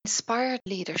Inspired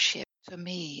leadership to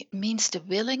me means the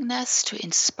willingness to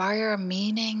inspire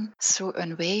meaning through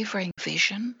unwavering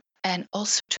vision and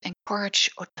also to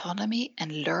encourage autonomy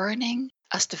and learning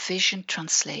as the vision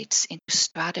translates into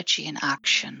strategy and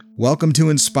action. Welcome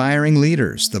to Inspiring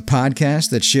Leaders, the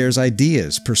podcast that shares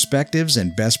ideas, perspectives,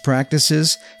 and best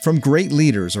practices from great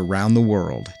leaders around the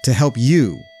world to help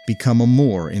you become a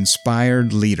more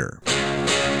inspired leader.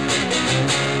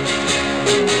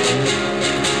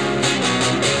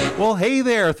 Well, hey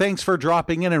there. Thanks for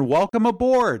dropping in and welcome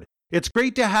aboard. It's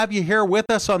great to have you here with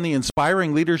us on the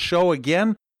Inspiring Leaders Show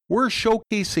again. We're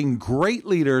showcasing great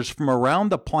leaders from around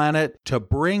the planet to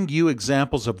bring you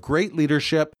examples of great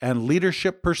leadership and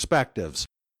leadership perspectives.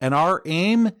 And our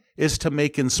aim is to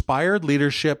make inspired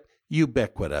leadership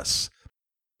ubiquitous.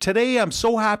 Today, I'm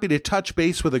so happy to touch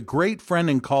base with a great friend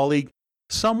and colleague,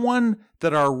 someone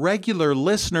that our regular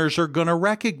listeners are going to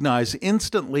recognize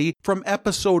instantly from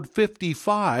episode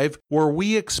 55, where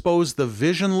we exposed the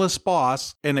visionless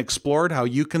boss and explored how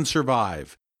you can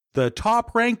survive. The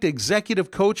top-ranked executive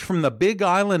coach from the big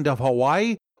island of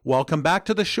Hawaii. Welcome back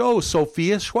to the show,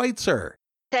 Sophia Schweitzer.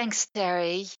 Thanks,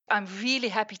 Terry. I'm really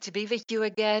happy to be with you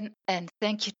again, and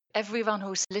thank you to everyone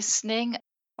who's listening.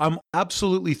 I'm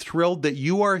absolutely thrilled that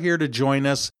you are here to join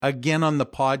us again on the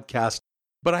podcast.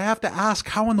 But I have to ask,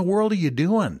 how in the world are you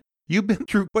doing? You've been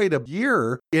through quite a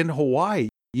year in Hawaii.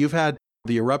 You've had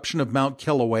the eruption of Mount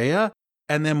Kilauea,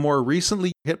 and then more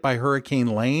recently hit by Hurricane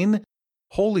Lane.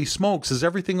 Holy smokes, is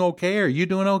everything okay? Are you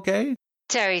doing okay?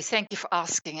 Terry, thank you for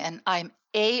asking. And I'm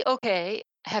A-okay,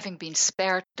 having been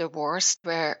spared the worst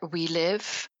where we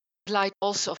live. In light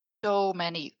also of so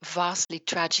many vastly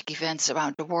tragic events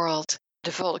around the world, the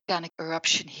volcanic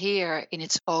eruption here in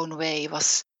its own way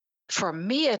was, for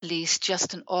me at least,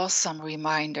 just an awesome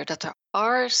reminder that there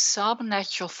are some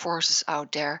natural forces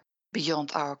out there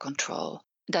beyond our control.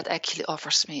 That actually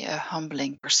offers me a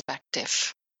humbling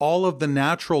perspective. All of the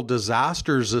natural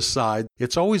disasters aside,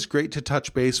 it's always great to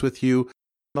touch base with you.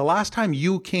 The last time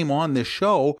you came on this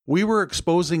show, we were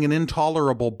exposing an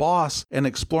intolerable boss and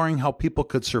exploring how people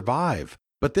could survive.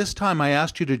 But this time I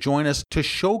asked you to join us to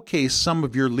showcase some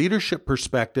of your leadership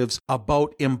perspectives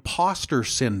about imposter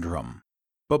syndrome.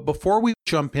 But before we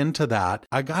jump into that,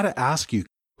 I got to ask you,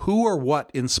 who or what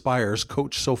inspires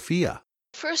Coach Sophia?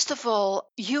 First of all,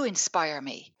 you inspire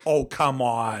me. Oh, come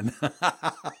on.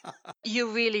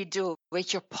 You really do,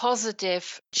 with your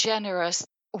positive, generous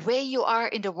way you are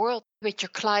in the world with your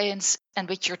clients and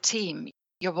with your team,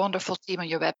 your wonderful team on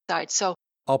your website. So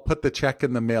I'll put the check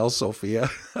in the mail, Sophia.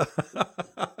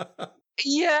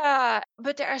 yeah,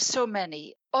 but there are so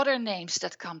many other names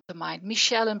that come to mind.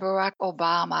 Michelle and Barack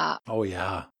Obama. Oh,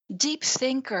 yeah. Deep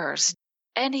thinkers,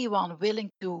 anyone willing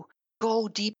to go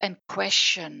deep and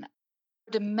question.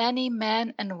 The many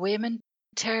men and women,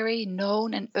 Terry,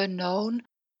 known and unknown,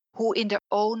 who in their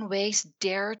own ways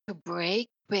dare to break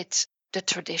with the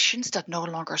traditions that no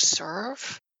longer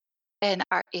serve and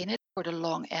are in it for the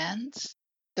long end.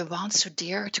 The ones who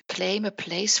dare to claim a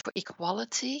place for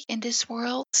equality in this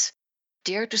world,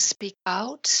 dare to speak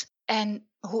out, and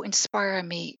who inspire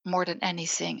me more than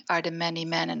anything are the many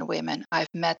men and women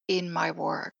I've met in my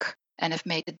work and have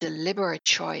made a deliberate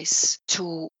choice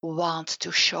to want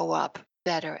to show up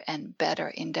better and better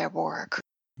in their work.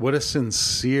 What a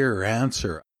sincere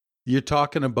answer. You're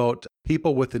talking about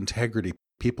people with integrity,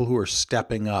 people who are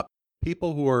stepping up,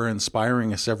 people who are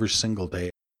inspiring us every single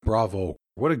day. Bravo.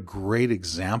 What a great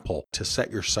example to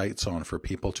set your sights on for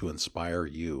people to inspire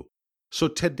you. So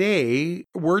today,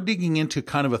 we're digging into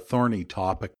kind of a thorny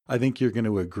topic. I think you're going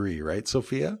to agree, right,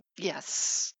 Sophia?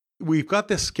 Yes. We've got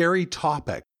this scary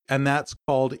topic, and that's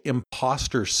called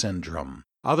imposter syndrome,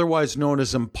 otherwise known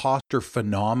as imposter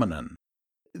phenomenon.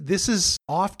 This is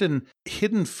often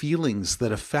hidden feelings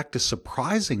that affect a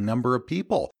surprising number of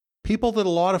people. People that a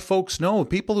lot of folks know,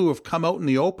 people who have come out in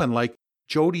the open like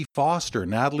Jodie Foster,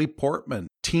 Natalie Portman,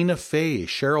 Tina Fey,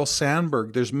 Sheryl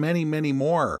Sandberg. There's many, many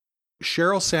more.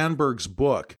 Sheryl Sandberg's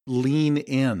book, Lean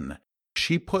In,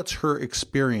 she puts her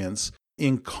experience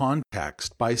in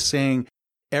context by saying,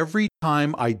 every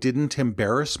time I didn't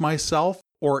embarrass myself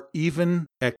or even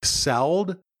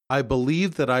excelled, I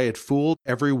believed that I had fooled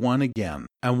everyone again,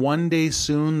 and one day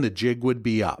soon the jig would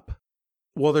be up.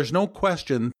 Well, there's no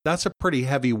question that's a pretty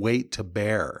heavy weight to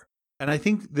bear. And I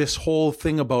think this whole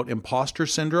thing about imposter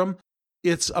syndrome,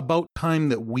 it's about time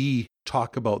that we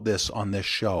talk about this on this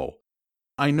show.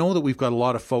 I know that we've got a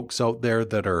lot of folks out there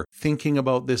that are thinking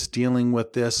about this, dealing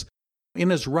with this. In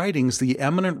his writings, the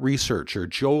eminent researcher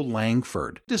Joe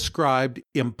Langford described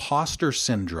imposter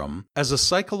syndrome as a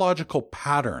psychological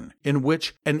pattern in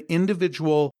which an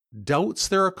individual doubts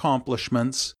their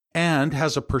accomplishments, and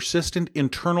has a persistent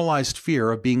internalized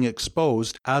fear of being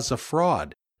exposed as a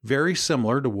fraud, very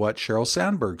similar to what Sheryl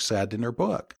Sandberg said in her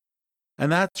book.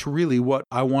 And that's really what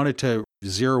I wanted to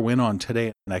zero in on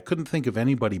today, and I couldn't think of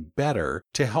anybody better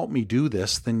to help me do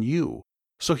this than you.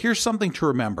 So here's something to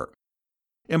remember.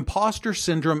 Imposter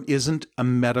syndrome isn't a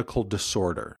medical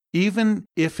disorder, even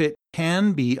if it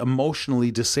can be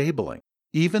emotionally disabling.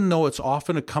 Even though it's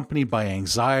often accompanied by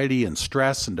anxiety and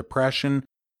stress and depression,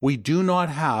 we do not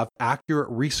have accurate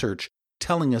research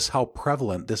telling us how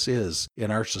prevalent this is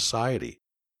in our society.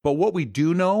 But what we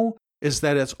do know is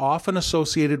that it's often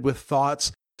associated with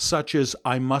thoughts such as,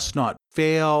 I must not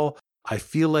fail, I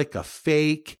feel like a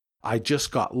fake, I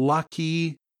just got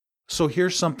lucky. So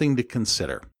here's something to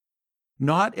consider.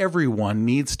 Not everyone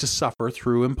needs to suffer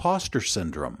through imposter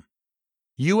syndrome.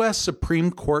 U.S.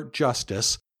 Supreme Court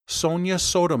Justice Sonia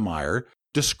Sotomayor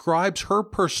describes her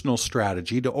personal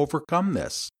strategy to overcome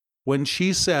this when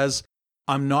she says,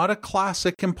 I'm not a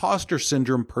classic imposter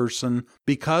syndrome person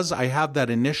because I have that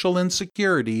initial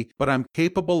insecurity, but I'm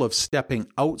capable of stepping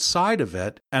outside of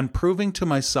it and proving to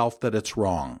myself that it's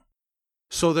wrong.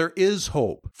 So there is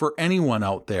hope for anyone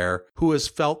out there who has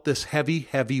felt this heavy,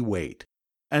 heavy weight.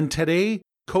 And today,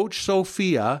 Coach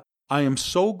Sophia, I am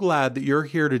so glad that you're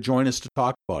here to join us to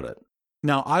talk about it.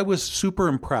 Now, I was super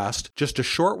impressed just a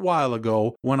short while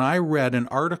ago when I read an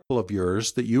article of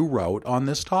yours that you wrote on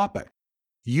this topic.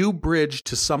 You bridged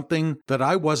to something that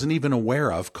I wasn't even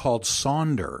aware of called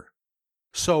Sonder.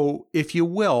 So, if you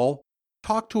will,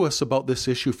 talk to us about this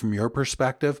issue from your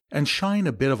perspective and shine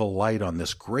a bit of a light on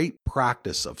this great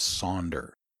practice of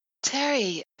Sonder.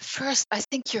 Terry, first, I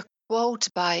think your quote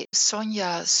by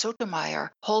Sonia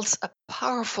Sotomayor holds a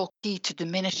powerful key to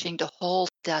diminishing the hold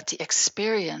that the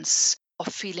experience of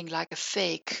feeling like a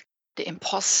fake, the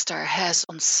imposter, has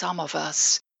on some of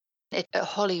us. It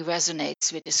wholly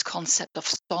resonates with this concept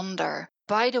of Sonder.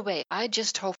 By the way, I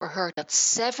just overheard that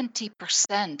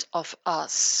 70% of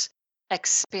us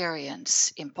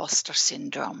experience imposter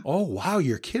syndrome. Oh, wow,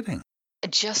 you're kidding. I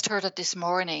just heard it this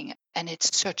morning, and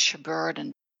it's such a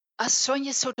burden. As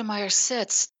Sonia Sotomayor said,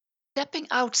 stepping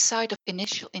outside of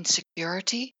initial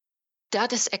insecurity,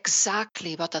 that is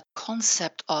exactly what that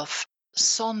concept of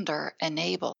Sonder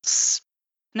enables.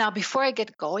 Now, before I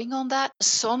get going on that,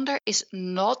 Sonder is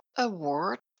not a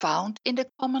word found in the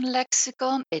Common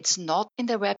Lexicon. It's not in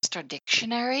the Webster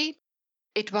Dictionary.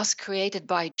 It was created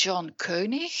by John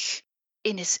Koenig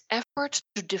in his effort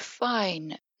to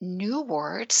define new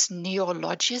words,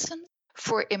 neologisms,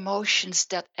 for emotions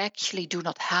that actually do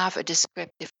not have a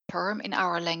descriptive term in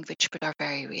our language but are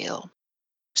very real.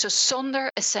 So Sonder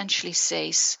essentially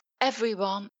says,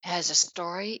 everyone has a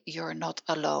story, you're not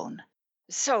alone.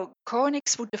 So Koenig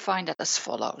would define that as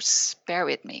follows. Bear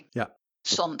with me. Yeah.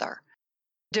 Sonder.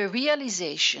 The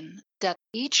realization that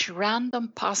each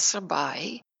random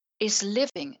passerby is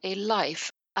living a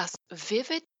life as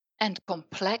vivid and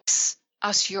complex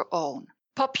as your own,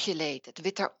 populated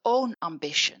with their own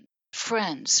ambition,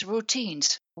 friends,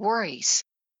 routines, worries,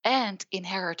 and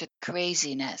inherited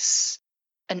craziness.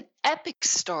 An epic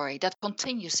story that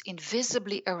continues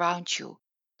invisibly around you,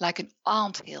 like an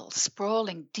anthill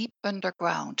sprawling deep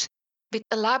underground, with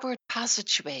elaborate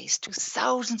passageways to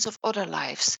thousands of other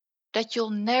lives that you'll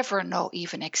never know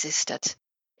even existed,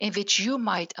 in which you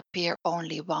might appear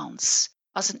only once,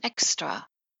 as an extra,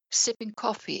 sipping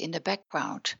coffee in the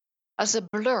background, as a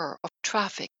blur of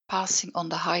traffic passing on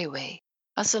the highway,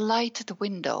 as a lighted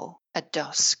window at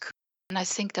dusk. And I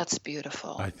think that's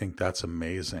beautiful. I think that's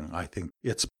amazing. I think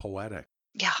it's poetic.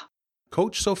 Yeah.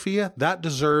 Coach Sophia, that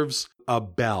deserves a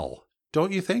bell,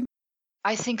 don't you think?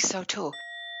 I think so too.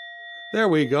 There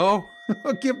we go.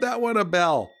 Give that one a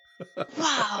bell.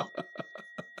 Wow.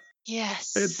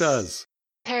 Yes. It does.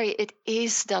 Terry, it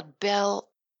is that bell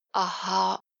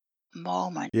aha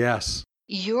moment. Yes.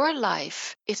 Your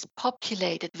life is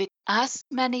populated with as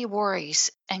many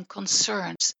worries and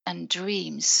concerns and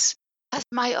dreams as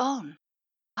my own.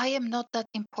 I am not that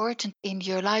important in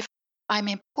your life. I'm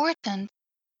important,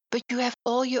 but you have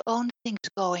all your own things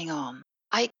going on.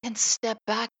 I can step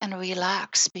back and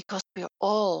relax because we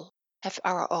all have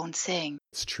our own thing.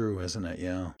 It's true, isn't it?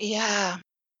 Yeah. Yeah.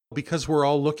 Because we're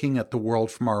all looking at the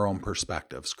world from our own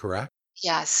perspectives, correct?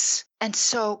 Yes. And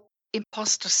so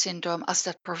imposter syndrome as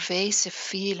that pervasive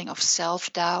feeling of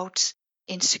self-doubt,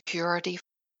 insecurity,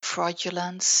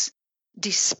 fraudulence,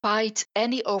 despite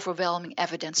any overwhelming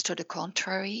evidence to the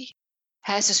contrary,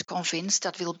 has us convinced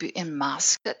that we'll be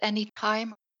unmasked at any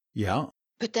time. Yeah.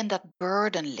 But then that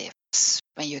burden lifts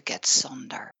when you get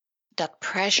Sonder. That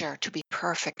pressure to be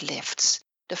perfect lifts.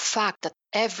 The fact that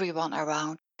everyone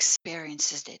around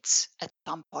experiences it at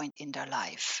some point in their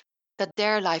life. that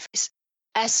their life is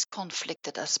as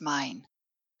conflicted as mine.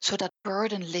 So that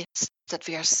burden lifts, that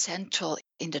we are central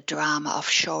in the drama of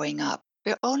showing up.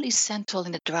 We're only central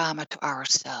in the drama to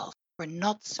ourselves. We're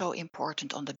not so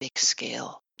important on the big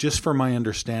scale. Just for my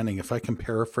understanding, if I can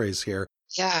paraphrase here,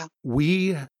 Yeah.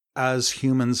 we as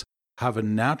humans have a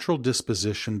natural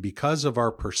disposition because of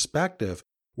our perspective.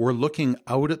 We're looking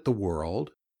out at the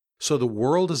world. So the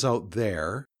world is out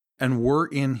there and we're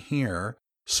in here.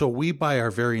 So we, by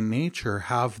our very nature,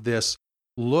 have this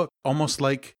look almost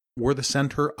like we're the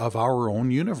center of our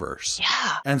own universe.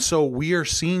 Yeah. And so we are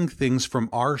seeing things from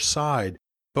our side.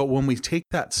 But when we take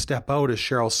that step out, as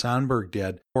Sheryl Sandberg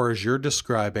did, or as you're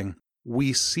describing,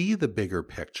 we see the bigger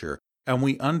picture and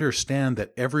we understand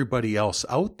that everybody else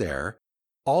out there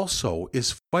also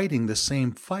is fighting the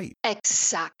same fight.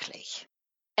 Exactly.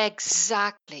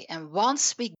 Exactly. And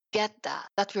once we get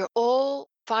that we're all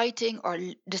fighting or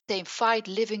the same fight,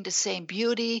 living the same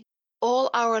beauty, all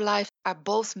our lives are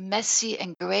both messy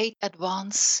and great at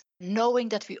once, knowing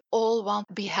that we all want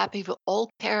to be happy, we all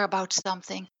care about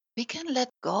something, we can let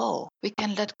go. We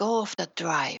can let go of that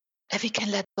drive. And we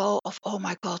can let go of, oh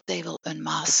my God, they will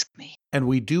unmask me. And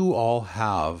we do all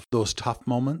have those tough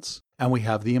moments, and we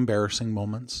have the embarrassing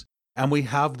moments, and we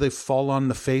have the fall on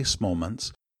the face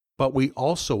moments, but we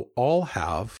also all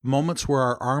have moments where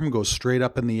our arm goes straight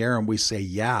up in the air and we say,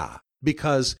 yeah,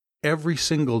 because every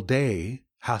single day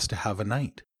has to have a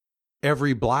night.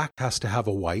 Every black has to have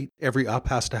a white. Every up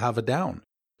has to have a down.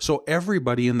 So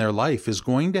everybody in their life is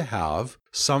going to have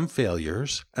some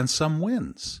failures and some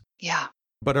wins. Yeah.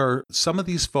 But are some of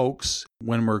these folks,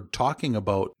 when we're talking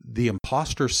about the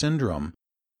imposter syndrome,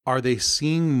 are they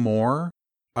seeing more?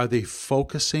 Are they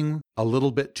focusing a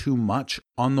little bit too much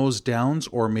on those downs?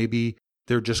 Or maybe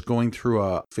they're just going through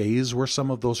a phase where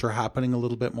some of those are happening a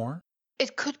little bit more?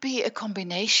 It could be a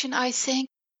combination, I think.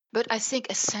 But I think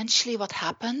essentially what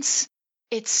happens,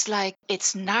 it's like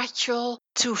it's natural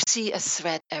to see a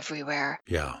threat everywhere.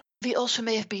 Yeah. We also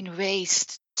may have been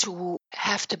raised to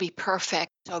have to be perfect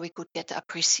so we could get the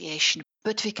appreciation.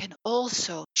 But we can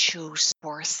also choose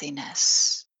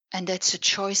worthiness. And that's a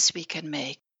choice we can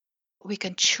make. We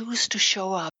can choose to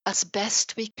show up as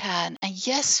best we can. And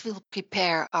yes, we'll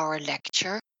prepare our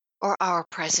lecture or our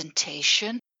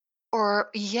presentation. Or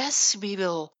yes, we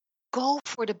will go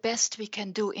for the best we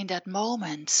can do in that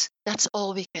moment. That's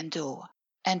all we can do.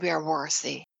 And we are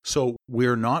worthy. So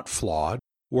we're not flawed.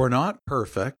 We're not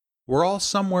perfect. We're all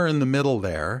somewhere in the middle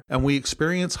there, and we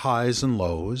experience highs and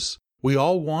lows. We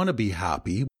all want to be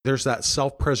happy. There's that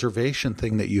self-preservation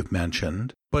thing that you've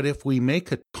mentioned. But if we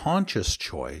make a conscious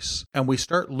choice and we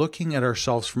start looking at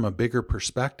ourselves from a bigger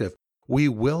perspective, we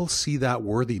will see that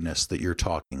worthiness that you're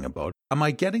talking about. Am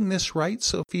I getting this right,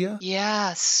 Sophia?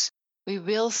 Yes, we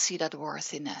will see that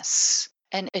worthiness.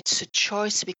 And it's a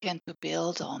choice we can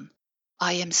build on.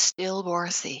 I am still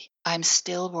worthy. I'm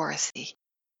still worthy.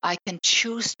 I can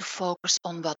choose to focus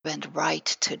on what went right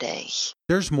today.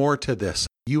 There's more to this.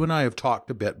 You and I have talked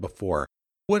a bit before.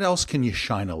 What else can you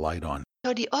shine a light on?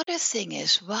 So the other thing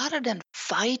is, rather than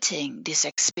fighting this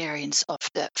experience of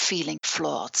the feeling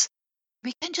flawed,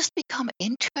 we can just become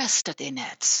interested in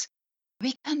it.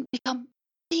 We can become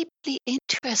deeply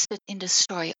interested in the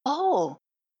story. Oh,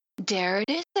 there it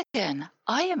is again.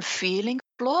 I am feeling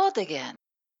flawed again.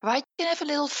 Right? You can have a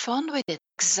little fun with it,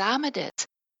 examine it,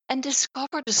 and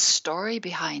discover the story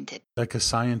behind it. Like a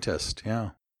scientist,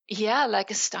 yeah. Yeah, like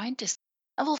a scientist.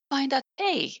 And we'll find out,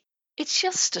 hey, it's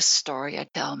just a story I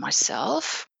tell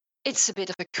myself. It's a bit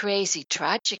of a crazy,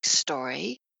 tragic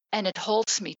story, and it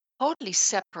holds me totally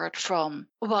separate from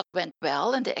what went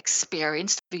well and the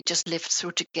experience that we just lived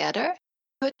through together.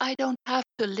 But I don't have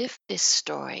to live this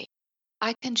story.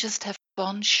 I can just have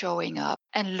fun showing up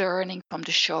and learning from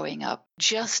the showing up,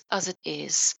 just as it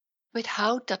is,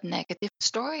 without that negative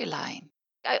storyline.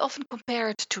 I often compare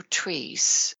it to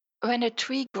trees. When a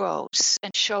tree grows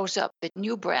and shows up with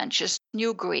new branches,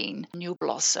 new green, new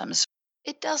blossoms,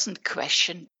 it doesn't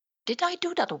question, did I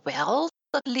do that well,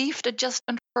 that leaf that just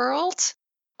unfurled?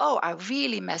 Oh, I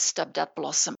really messed up that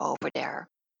blossom over there.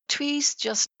 Trees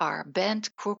just are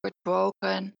bent, crooked,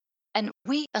 broken. And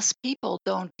we as people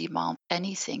don't demand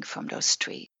anything from those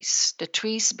trees. The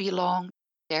trees belong,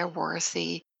 they're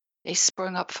worthy, they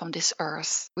sprung up from this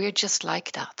earth. We're just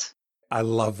like that. I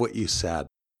love what you said.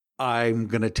 I'm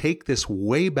going to take this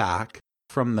way back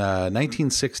from the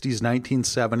 1960s,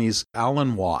 1970s.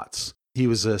 Alan Watts. He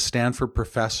was a Stanford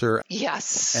professor.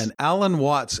 Yes. And Alan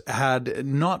Watts had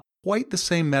not quite the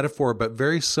same metaphor, but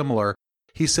very similar.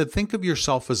 He said, think of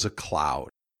yourself as a cloud.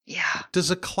 Yeah. Does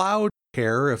a cloud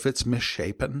care if it's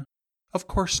misshapen? Of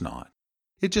course not.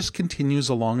 It just continues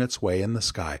along its way in the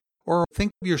sky. Or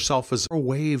think of yourself as a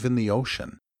wave in the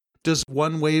ocean. Does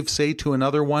one wave say to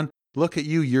another one, "Look at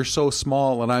you, you're so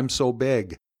small and I'm so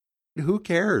big"? Who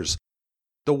cares?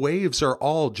 The waves are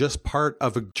all just part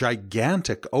of a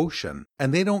gigantic ocean,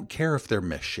 and they don't care if they're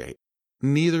misshapen.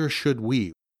 Neither should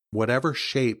we, whatever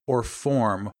shape or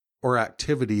form or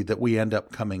activity that we end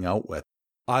up coming out with.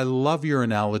 I love your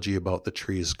analogy about the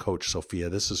trees, Coach Sophia.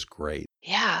 This is great.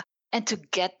 Yeah. And to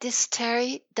get this,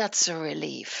 Terry, that's a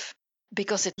relief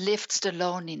because it lifts the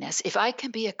loneliness. If I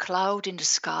can be a cloud in the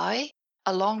sky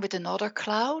along with another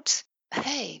cloud,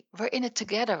 hey, we're in it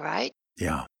together, right?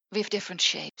 Yeah. We have different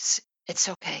shapes. It's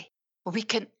okay. We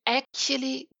can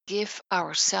actually give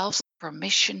ourselves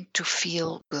permission to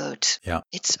feel good. Yeah.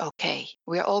 It's okay.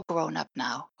 We're all grown up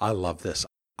now. I love this.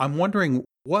 I'm wondering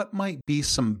what might be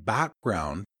some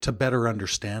background to better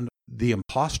understand the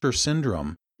imposter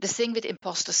syndrome. The thing with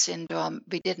imposter syndrome,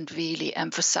 we didn't really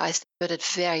emphasize, but it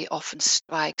very often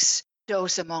strikes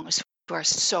those among us who are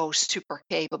so super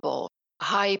capable,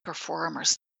 high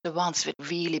performers, the ones with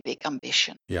really big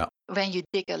ambition. Yeah. When you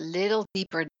dig a little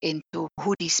deeper into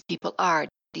who these people are,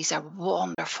 these are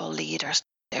wonderful leaders.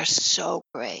 They're so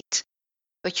great.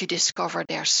 But you discover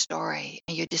their story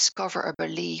and you discover a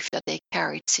belief that they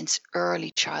carried since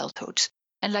early childhood.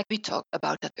 And like we talked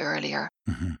about that earlier.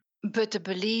 Mm-hmm. But the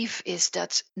belief is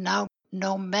that now,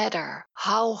 no matter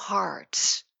how hard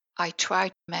I try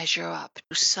to measure up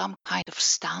to some kind of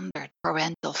standard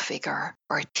parental figure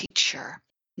or teacher,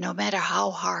 no matter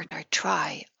how hard I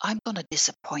try, I'm going to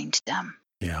disappoint them.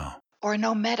 Yeah. Or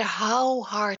no matter how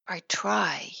hard I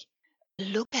try,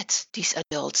 look at these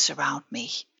adults around me.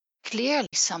 Clearly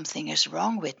something is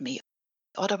wrong with me.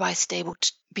 Otherwise they would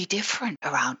be different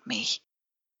around me.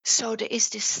 So there is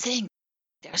this thing.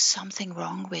 There's something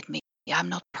wrong with me. I'm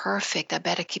not perfect. I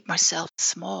better keep myself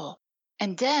small.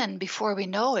 And then before we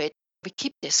know it, we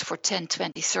keep this for 10,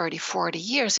 20, 30, 40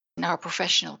 years in our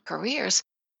professional careers.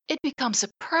 It becomes a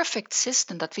perfect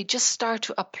system that we just start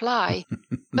to apply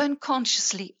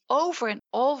unconsciously over and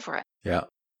over. Yeah.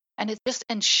 And it just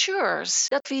ensures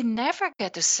that we never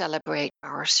get to celebrate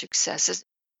our successes.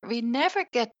 We never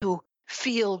get to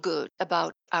feel good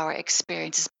about our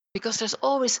experiences because there's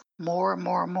always more.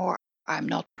 I'm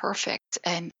not perfect.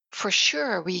 And for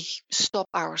sure, we stop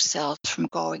ourselves from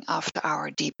going after our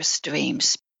deepest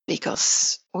dreams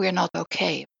because we're not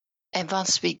okay. And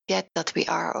once we get that we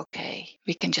are okay,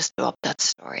 we can just drop that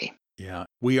story. Yeah.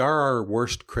 We are our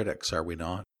worst critics, are we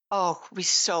not? Oh, we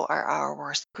so are our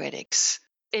worst critics.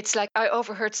 It's like I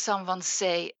overheard someone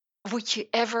say, would you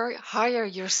ever hire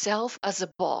yourself as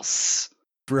a boss?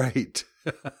 Right.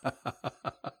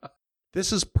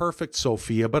 This is perfect,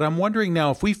 Sophia, but I'm wondering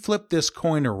now, if we flip this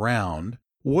coin around,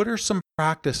 what are some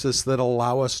practices that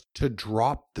allow us to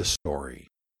drop the story?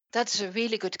 That's a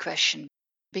really good question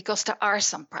because there are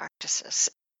some practices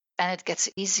and it gets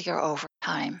easier over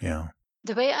time. Yeah.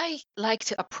 The way I like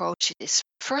to approach it is,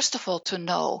 first of all, to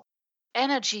know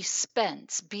energy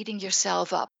spent beating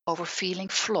yourself up over feeling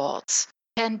flawed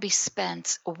can be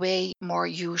spent way more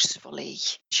usefully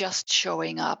just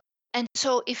showing up. And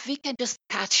so if we can just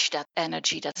catch that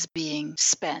energy that's being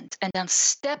spent and then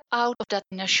step out of that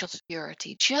initial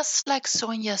security, just like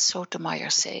Sonia Sotomayor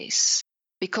says,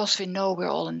 because we know we're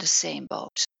all in the same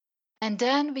boat. And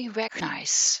then we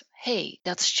recognize, hey,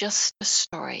 that's just a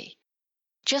story.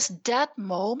 Just that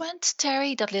moment,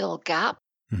 Terry, that little gap,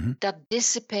 that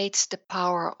dissipates the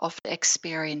power of the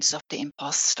experience of the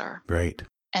imposter. Right.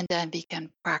 And then we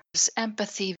can practice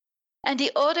empathy. And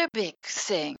the other big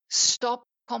thing, stop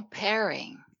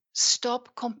comparing.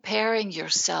 Stop comparing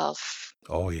yourself.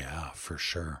 Oh, yeah, for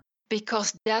sure.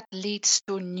 Because that leads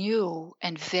to new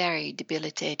and very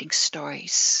debilitating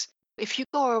stories. If you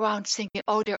go around thinking,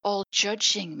 oh, they're all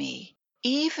judging me,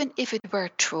 even if it were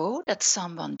true that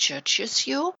someone judges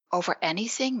you over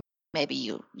anything, maybe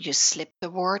you slipped a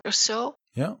word or so,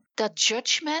 Yeah. that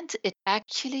judgment, it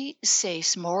actually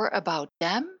says more about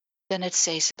them than it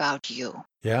says about you.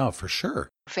 Yeah, for sure.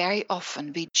 Very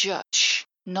often we judge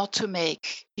not to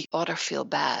make the other feel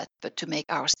bad, but to make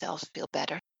ourselves feel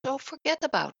better. So forget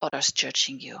about others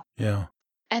judging you. Yeah.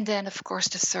 And then, of course,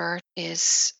 the third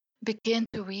is begin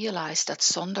to realize that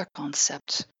Sonder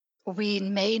concept. We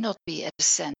may not be at the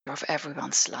center of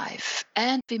everyone's life,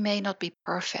 and we may not be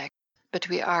perfect, but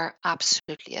we are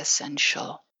absolutely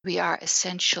essential. We are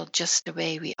essential just the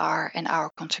way we are, and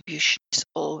our contribution is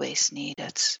always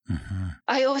needed. Mm-hmm.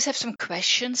 I always have some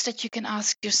questions that you can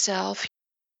ask yourself.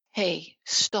 Hey,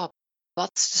 stop.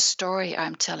 What's the story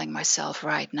I'm telling myself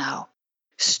right now?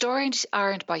 Stories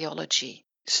aren't biology.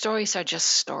 Stories are just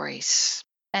stories.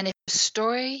 And if the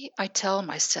story I tell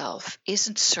myself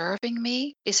isn't serving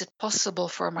me, is it possible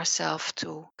for myself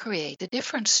to create a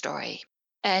different story?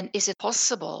 And is it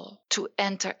possible to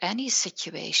enter any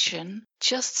situation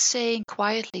just saying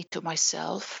quietly to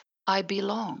myself, I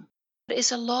belong? There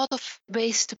is a lot of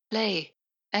ways to play.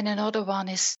 And another one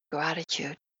is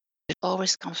gratitude. It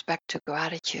always comes back to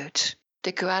gratitude.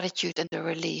 The gratitude and the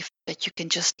relief that you can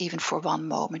just even for one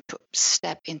moment to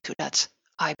step into that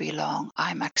I belong,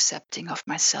 I'm accepting of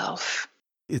myself.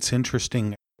 It's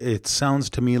interesting. It sounds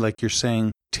to me like you're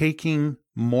saying taking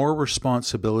more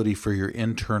responsibility for your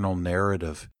internal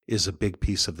narrative is a big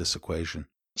piece of this equation.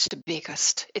 It's the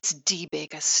biggest. It's the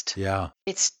biggest. Yeah.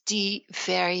 It's the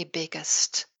very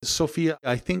biggest. Sophia,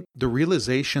 I think the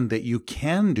realization that you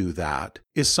can do that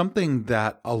is something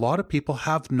that a lot of people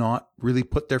have not really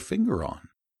put their finger on.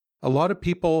 A lot of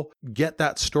people get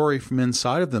that story from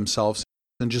inside of themselves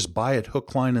and just buy it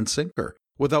hook, line, and sinker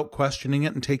without questioning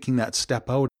it and taking that step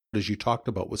out, as you talked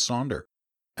about with Sonder.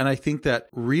 And I think that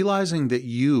realizing that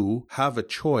you have a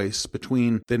choice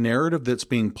between the narrative that's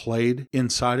being played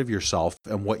inside of yourself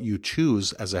and what you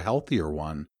choose as a healthier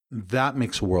one, that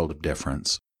makes a world of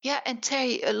difference. Yeah, and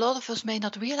Terry, a lot of us may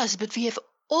not realize it, but we have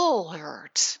all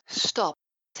heard, stop,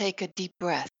 take a deep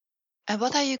breath. And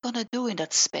what are you going to do in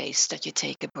that space that you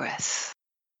take a breath?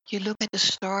 You look at the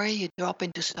story, you drop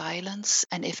into silence,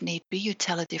 and if need be, you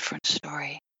tell a different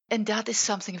story. And that is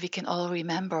something we can all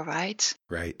remember, right?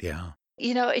 Right, yeah.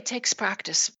 You know, it takes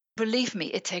practice. Believe me,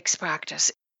 it takes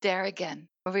practice. There again,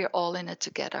 we're all in it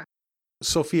together.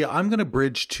 Sophia, I'm going to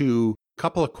bridge to a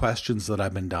couple of questions that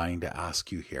I've been dying to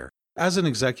ask you here. As an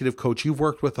executive coach, you've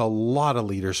worked with a lot of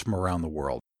leaders from around the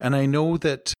world. And I know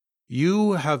that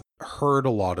you have heard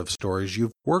a lot of stories.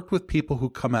 You've worked with people who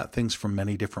come at things from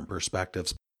many different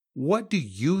perspectives. What do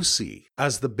you see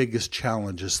as the biggest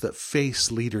challenges that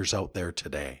face leaders out there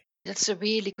today? That's a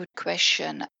really good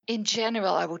question. In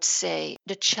general, I would say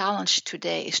the challenge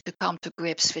today is to come to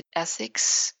grips with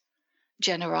ethics,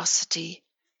 generosity,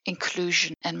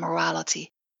 inclusion, and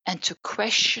morality, and to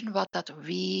question what that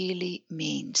really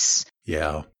means.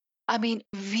 Yeah. I mean,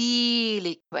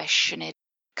 really question it.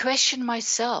 Question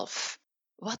myself.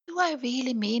 What do I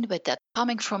really mean with that?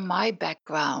 Coming from my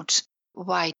background,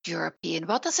 white European,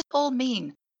 what does it all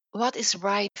mean? What is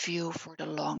right view for the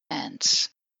long end?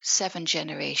 7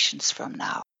 generations from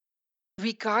now.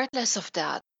 Regardless of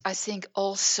that, I think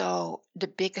also the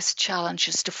biggest challenge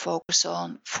is to focus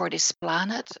on for this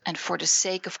planet and for the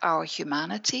sake of our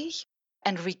humanity.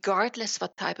 And regardless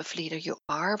what type of leader you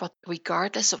are,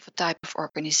 regardless of what type of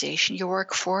organization you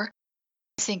work for,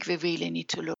 I think we really need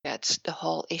to look at the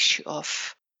whole issue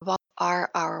of what are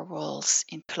our roles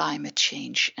in climate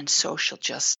change and social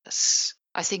justice.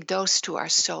 I think those two are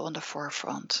so on the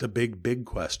forefront. The big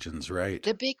questions, right?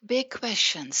 The big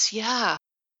questions, yeah.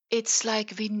 It's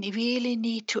like we really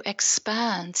need to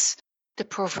expand the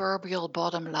proverbial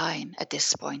bottom line at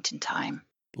this point in time.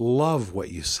 Love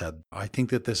what you said. I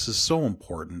think that this is so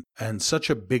important and such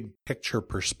a big picture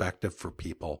perspective for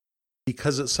people.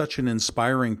 Because it's such an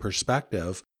inspiring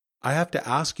perspective, I have to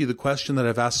ask you the question that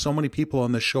I've asked so many people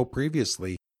on this show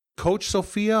previously. Coach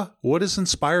Sophia, what does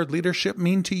inspired leadership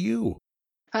mean to you?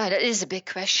 That is a big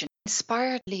question.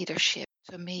 Inspired leadership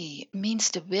to me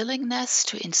means the willingness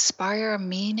to inspire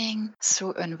meaning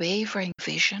through unwavering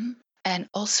vision and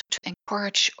also to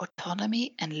encourage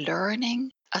autonomy and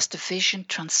learning as the vision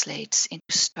translates into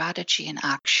strategy and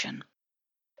action.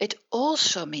 It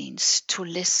also means to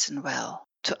listen well,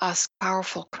 to ask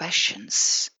powerful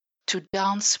questions, to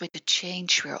dance with the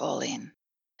change we're all in,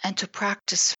 and to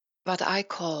practice what I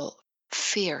call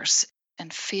fierce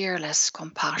and fearless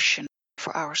compassion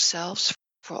for ourselves,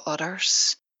 for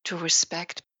others, to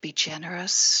respect, be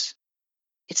generous.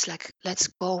 It's like, let's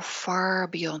go far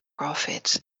beyond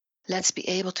profit. Let's be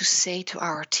able to say to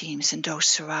our teams and those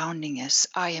surrounding us,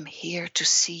 I am here to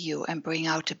see you and bring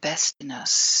out the best in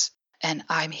us. And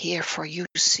I'm here for you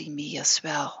to see me as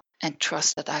well and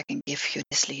trust that I can give you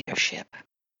this leadership.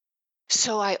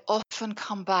 So I often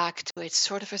come back to it's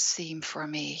sort of a theme for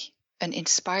me. An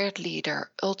inspired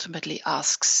leader ultimately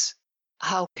asks,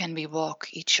 how can we walk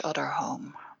each other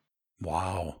home?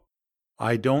 Wow.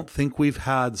 I don't think we've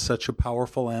had such a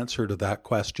powerful answer to that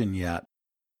question yet.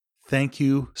 Thank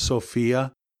you,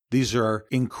 Sophia. These are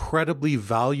incredibly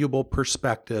valuable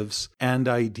perspectives and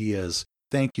ideas.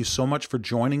 Thank you so much for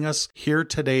joining us here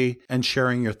today and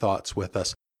sharing your thoughts with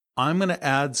us. I'm going to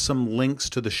add some links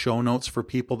to the show notes for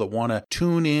people that want to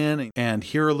tune in and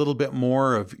hear a little bit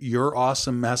more of your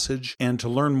awesome message and to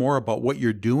learn more about what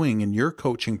you're doing in your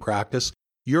coaching practice.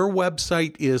 Your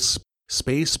website is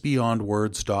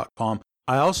spacebeyondwords.com.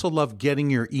 I also love getting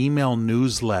your email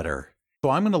newsletter. So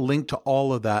I'm going to link to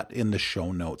all of that in the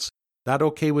show notes. That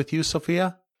okay with you,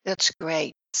 Sophia? That's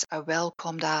great. I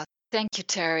welcome that. Thank you,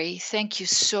 Terry. Thank you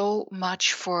so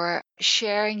much for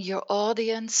sharing your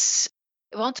audience.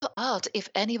 I want to add, if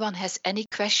anyone has any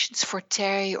questions for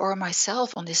Terry or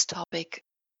myself on this topic,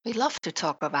 we love to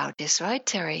talk about this, right,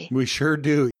 Terry? We sure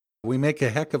do. We make a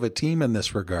heck of a team in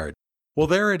this regard. Well,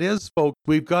 there it is, folks.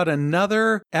 We've got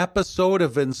another episode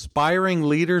of Inspiring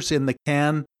Leaders in the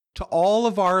can. To all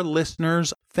of our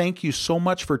listeners, thank you so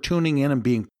much for tuning in and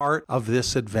being part of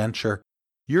this adventure.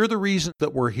 You're the reason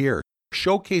that we're here,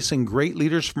 showcasing great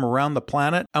leaders from around the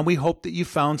planet, and we hope that you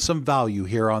found some value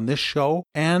here on this show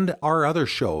and our other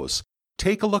shows.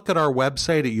 Take a look at our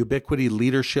website at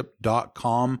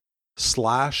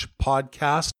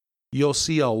ubiquityleadership.com/podcast. You'll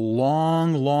see a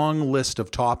long list of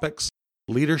topics,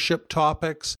 leadership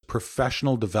topics,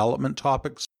 professional development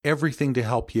topics, everything to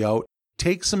help you out.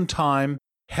 Take some time,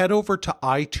 head over to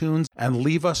iTunes and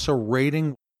leave us a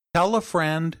rating. Tell a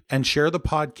friend and share the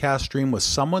podcast stream with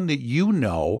someone that you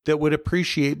know that would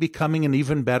appreciate becoming an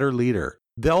even better leader.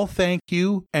 They'll thank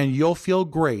you and you'll feel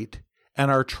great,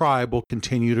 and our tribe will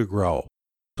continue to grow.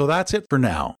 So that's it for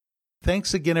now.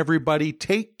 Thanks again, everybody.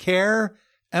 Take care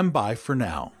and bye for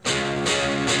now.